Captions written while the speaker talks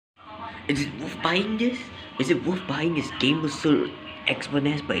Is it worth buying this? Is it worth buying this Gamer Sir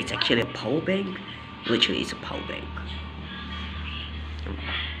Exponent, but it's actually a power bank? Literally, it's a power bank.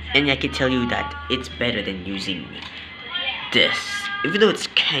 And I can tell you that it's better than using this. Even though it's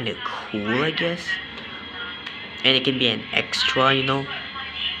kind of cool, I guess. And it can be an extra, you know.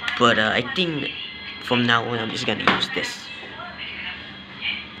 But I think from now on, I'm just gonna use this.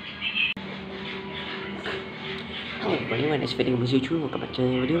 Hello everyone, it's Fitri. Welcome back to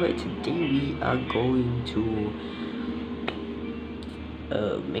another video. Today we are going to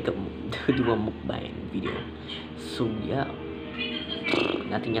do a mukbang video. So yeah,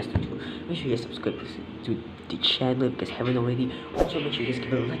 nothing else to do. Make sure you guys subscribe to the channel if you guys haven't already. Also make sure you guys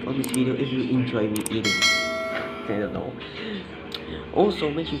give a like on this video if you enjoy me eating. I don't know. Also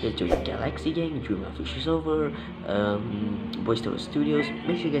make sure you guys join Galaxy Gang, join Unofficial server, Boisterous Studios.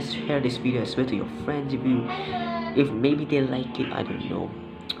 Make sure you guys share this video as well to your friends if maybe they like it, I don't know.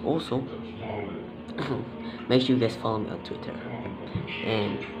 Also make sure you guys follow me on Twitter.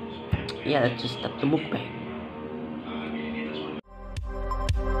 And yeah, let's just start the mukbang.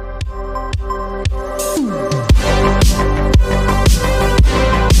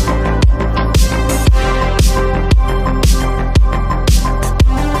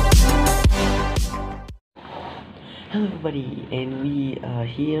 Hello everybody, and we are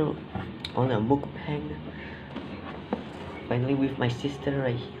here on a mukbang. Finally with my sister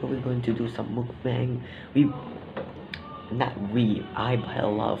right here, we're going to do some mukbang. I buy a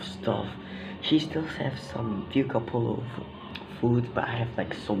lot of stuff. She still has few couple of foods, but I have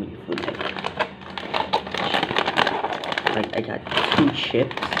like so many food. Like I got 2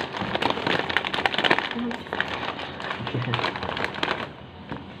 chips.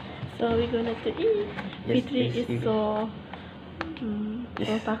 So we're gonna eat. Yes, Fitri yes, is so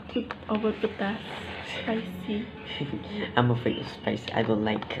takut over pedas, spicy. I'm afraid of spicy. I don't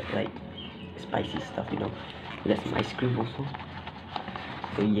like spicy stuff, you know. There's some ice cream also.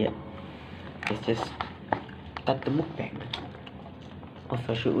 So yeah, let's just start the mukbang.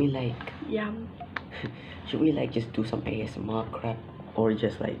 Also, should we Yum. should we just do some ASMR crap, or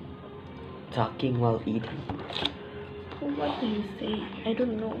just talking while eating? What do you say? I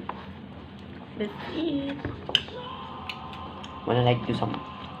don't know. Let's eat. Wanna do some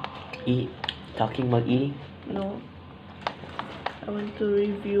talking while eating? No. I want to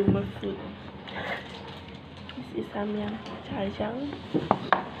review my food. This is samyang jajang.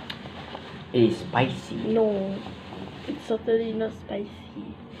 It is spicy. No, it's totally not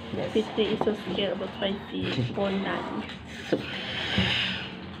spicy. Yes. Fitri is so scared about spicy for none.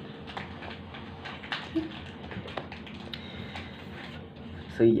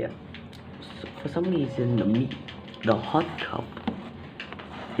 So yeah, so for some reason the hot cup,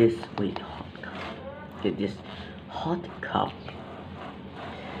 this hot cup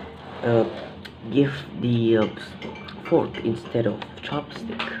give the fork instead of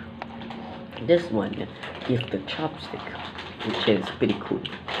chopstick. This one give the chopstick, which is pretty cool.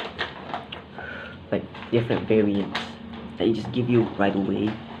 Like different variants that it just give you right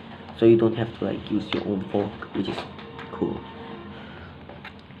away, so you don't have to use your own fork, which is cool,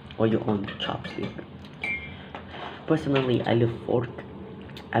 or your own chopstick. Personally, I love fork.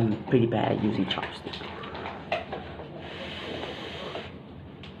 I'm pretty bad at using chopstick.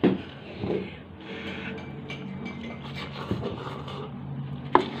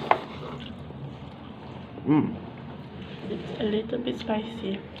 It's a little bit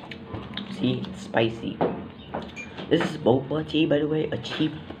spicy. See, it's spicy. This is boba tea, by the way, a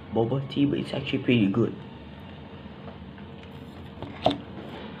cheap boba tea, but it's actually pretty good.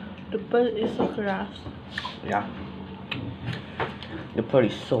 The pearl is so crush. Yeah. The pearl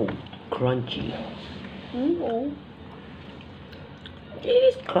is so crunchy. No. It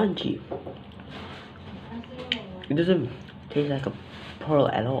is crunchy. It doesn't taste like a pearl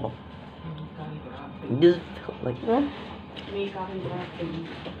at all. It doesn't feel like. Huh?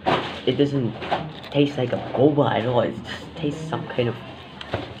 It doesn't taste like a boba at all. It just tastes some kind of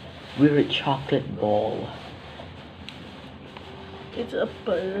weird chocolate ball. It's a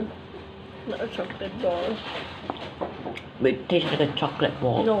pearl, not a chocolate ball. But it tastes like a chocolate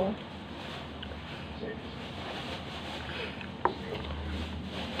ball. No.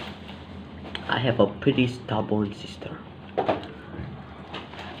 I have a pretty stubborn sister.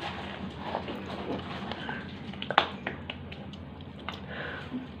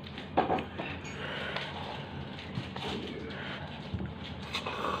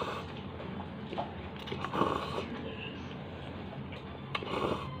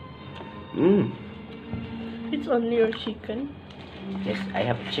 It's only your chicken. Yes, I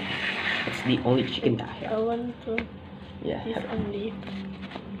have a chicken. It's the only chicken that I have. I want to. Yeah. This only.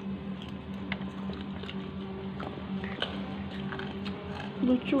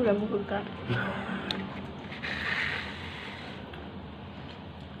 Lucu lah muka kak.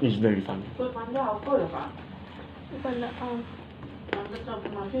 It's very funny. Bukan nak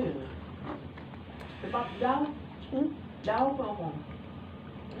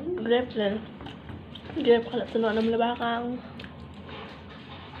Grab lah. Grab kalau tunok nama belakang.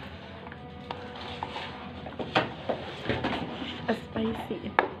 Spicy.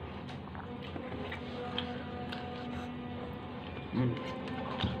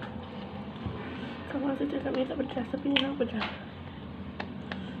 Kamu rasa cakap ni tak pedas, tapi ni nak pedas.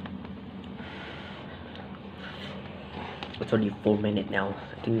 It's only 4 minutes now.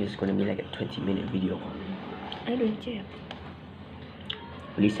 I think it's gonna be like a 20-minute video. I don't care.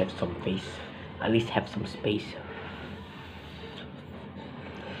 At least have some space. At least have some space.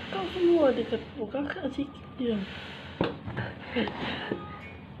 Kau semua dekat kakak sikit je.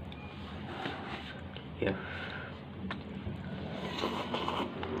 Yeah.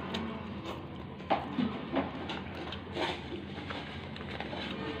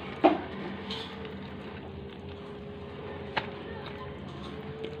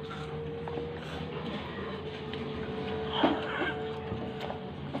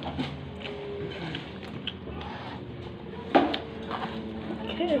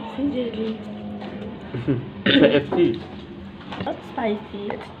 KFC jelly. KFC. Not spicy.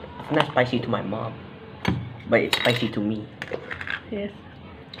 It's not spicy to my mom, but it's spicy to me. Yes.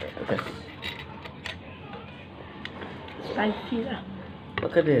 Because Spicy lah.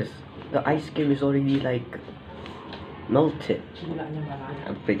 look at this. The ice cream is already like melted.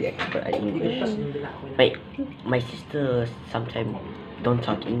 I'm pretty expert at English. My sister sometimes don't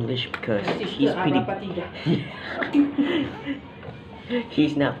talk English because she's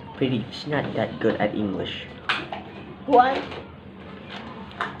not that good at English. What?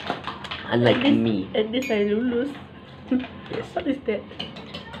 Unlike me. At this I lulus. Yes. What is that?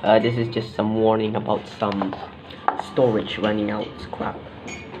 This is just some warning about some storage running out crap.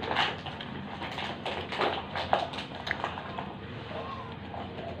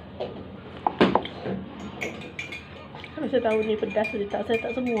 Saya tahu ni pedas, saya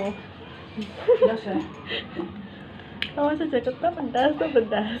tak semua. Pedas ya? Awak saya cakap tak pedas, tak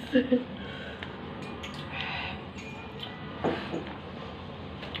pedas.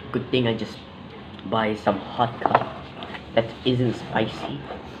 Good thing I just buy some hot cup that isn't spicy.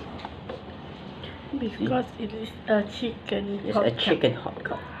 Because it is a chicken. It's a chicken hot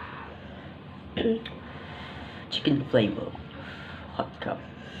cup. Chicken flavor hot cup.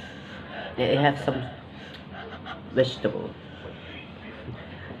 It has some vegetable.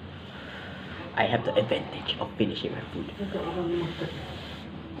 I have the advantage of finishing my food.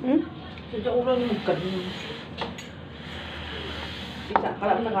 Sejak orang ni bukan bisa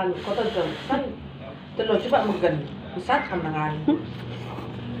kalau menangan kota kan telur coba makan besar menangan.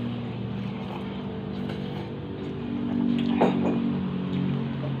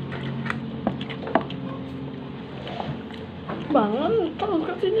 Bangun, tahu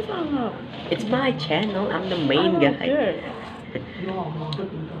kat sini sangat. It's my channel. I'm the main guy.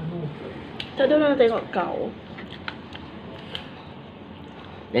 Tak ada orang tengok kau.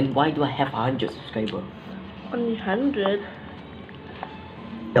 Then why do I have 100 subscribers? Only 100.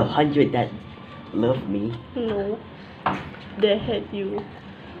 The 100 that love me. No. They hate you.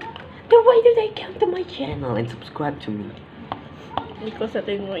 Then why do they come to my channel and subscribe to me? Because I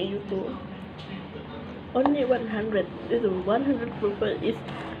tengok YouTube. Only 100. This 100 people is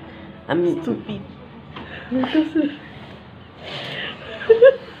stupid.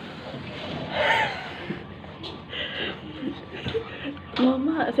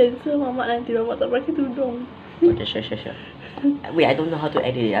 Mama sensor mama nanti mama tak pakai tudung. Okay, sure. Wait, I don't know how to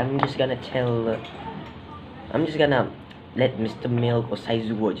edit it. I'm just gonna let Mr. Milk or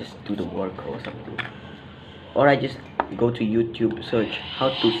Saizuo just do the work or something. Or I just go to YouTube, search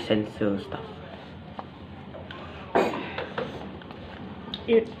how to censor stuff.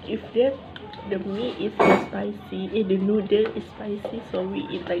 If the meat is spicy, the noodle is spicy, so we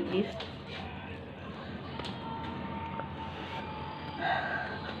eat like this.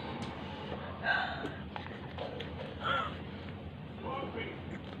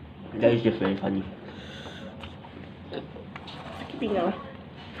 That is just very funny. Tinggal lah.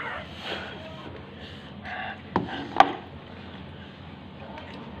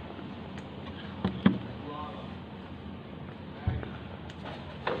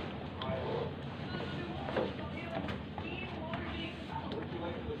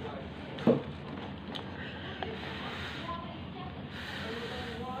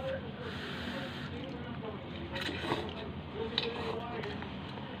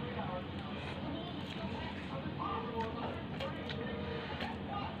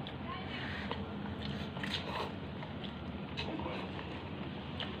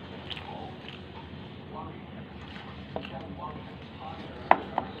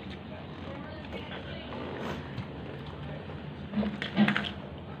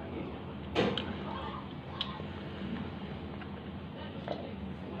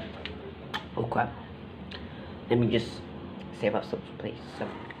 Let me just save up some space.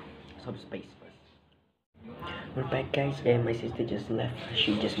 We're back, guys, and my sister just left.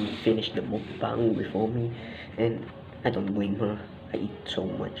 She just finished the mukbang before me, and I don't blame her. I eat so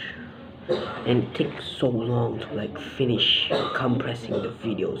much, and it takes so long to like finish compressing the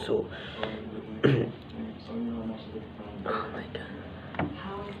video. So, oh my god.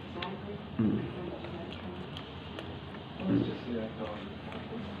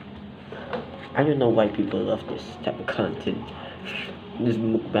 I don't know why people love this type of content, this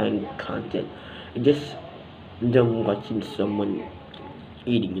mukbang content. It's just them watching someone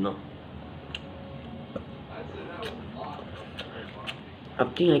eating, you know. I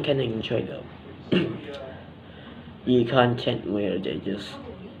think I kinda enjoy the content where they just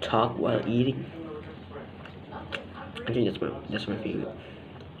talk while eating. I think that's my favorite.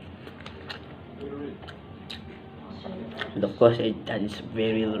 And of course, that is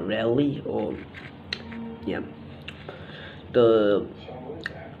very rarely, or yeah, the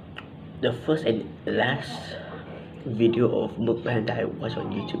first and last video of mukbang that I watch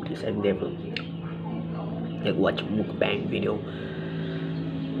on YouTube, because I've never like watch mukbang video.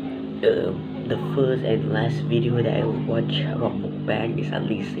 The first and last video that I watch about mukbang is at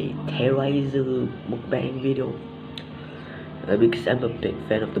least a terrorizer mukbang video, because I'm a big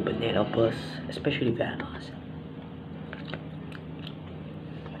fan of the banana bus, especially bananas.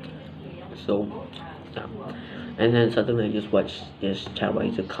 So yeah. And then suddenly I just watched this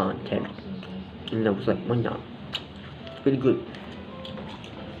terrorizer content, and I was like, why not? It's pretty good.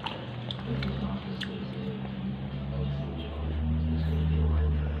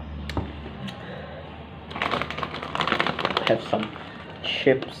 I have some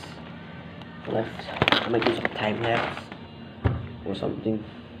chips left. I might do some time lapse or something.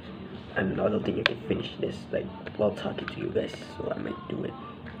 I don't think I can finish this like while talking to you guys, so I might do it.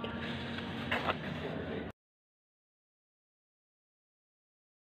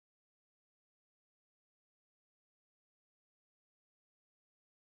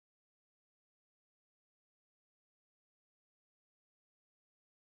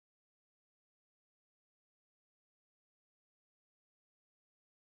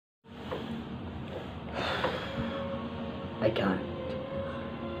 I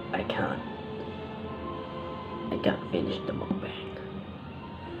can't finish the mukbang.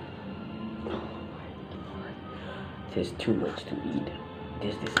 Oh my god. There's too much to eat.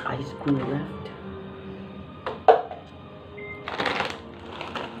 There's this ice cream left.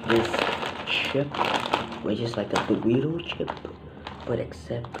 This chip, which is like a burrito chip, but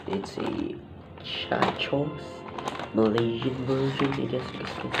except it's a chachos Malaysian version, I guess you can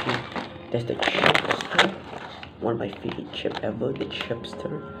see. That's the chipster. One of my favorite chip ever, the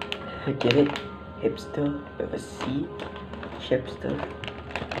chipster. Get it? Hipster with a C. Chipster.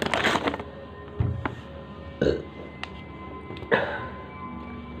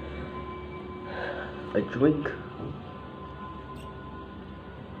 A drink.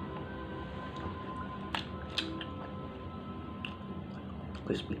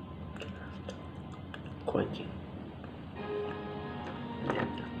 Crispy. Crunchy.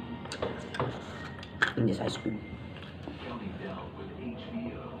 And this ice cream.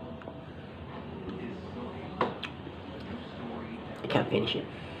 I can't finish it.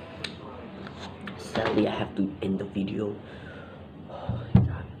 Sadly, I have to end the video. Oh my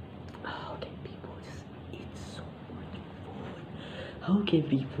god. How can people just eat so much food? How can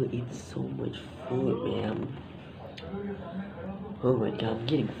people eat so much food, man? Oh my god, I'm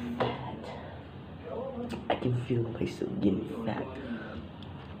getting fat. I can feel myself getting fat.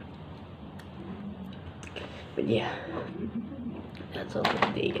 But yeah, that's all for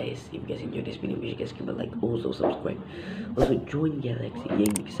today, guys. If you guys enjoyed this video, make sure you guys give a like, also subscribe, also join Galaxy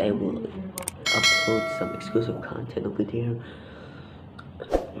Gang, because I will upload some exclusive content over there.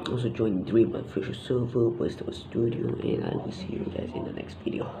 Also join the Unofficial server, Boisterous Studio, and I will see you guys in the next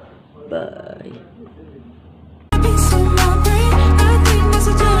video. Bye.